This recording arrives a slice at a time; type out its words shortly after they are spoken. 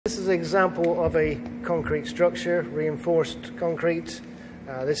an example of a concrete structure, reinforced concrete.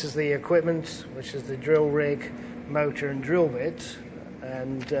 This is the equipment, which is the drill rig, motor and drill bit,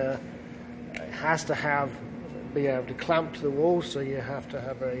 and it has to be able to clamp to the wall, so you have to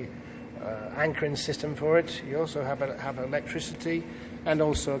have a anchoring system for it. You also have electricity and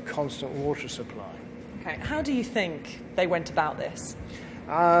also a constant water supply. Okay, how do you think they went about this?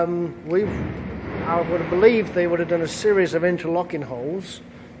 I would have believed they would have done a series of interlocking holes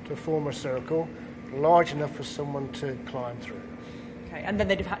to form a circle large enough for someone to climb through. Okay, and then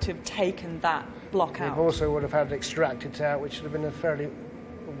they'd have had to have taken that block out. They also would have had to extract it out, which would have been a fairly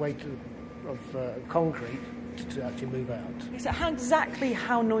weight of concrete to actually move out. So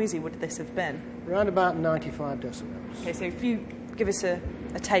how noisy would this have been? Around about 95 decibels. Okay, so if you give us a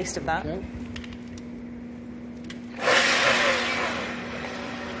taste of that. Okay.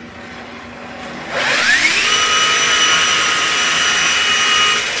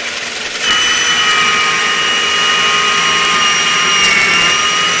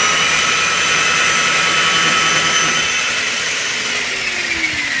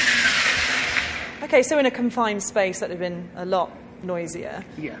 Okay, so in a confined space that would have been a lot noisier.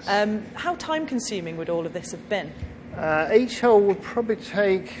 Yes. How time-consuming would all of this have been? Each hole would probably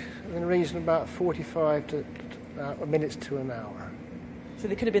take in the region of about 45 minutes to an hour. So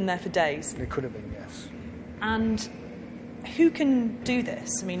they could have been there for days? They could have been, yes. And who can do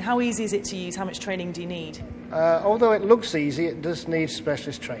this? I mean, how easy is it to use? How much training do you need? Although it looks easy, it does need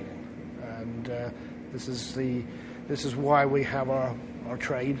specialist training. And this is why we have our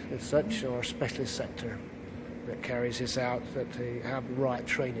trade as such, or specialist sector that carries this out, that they have the right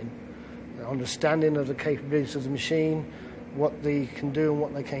training, the understanding of the capabilities of the machine, what they can do and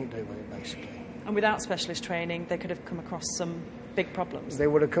what they can't do with it, basically. And without specialist training, they could have come across some big problems. They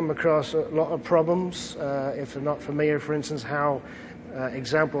would have come across a lot of problems, if they're not familiar, for instance, how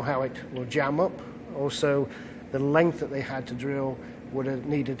it will jam up. Also, the length that they had to drill would have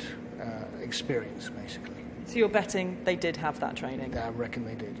needed experience, basically. So you're betting they did have that training? I reckon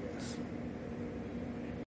they did, yes.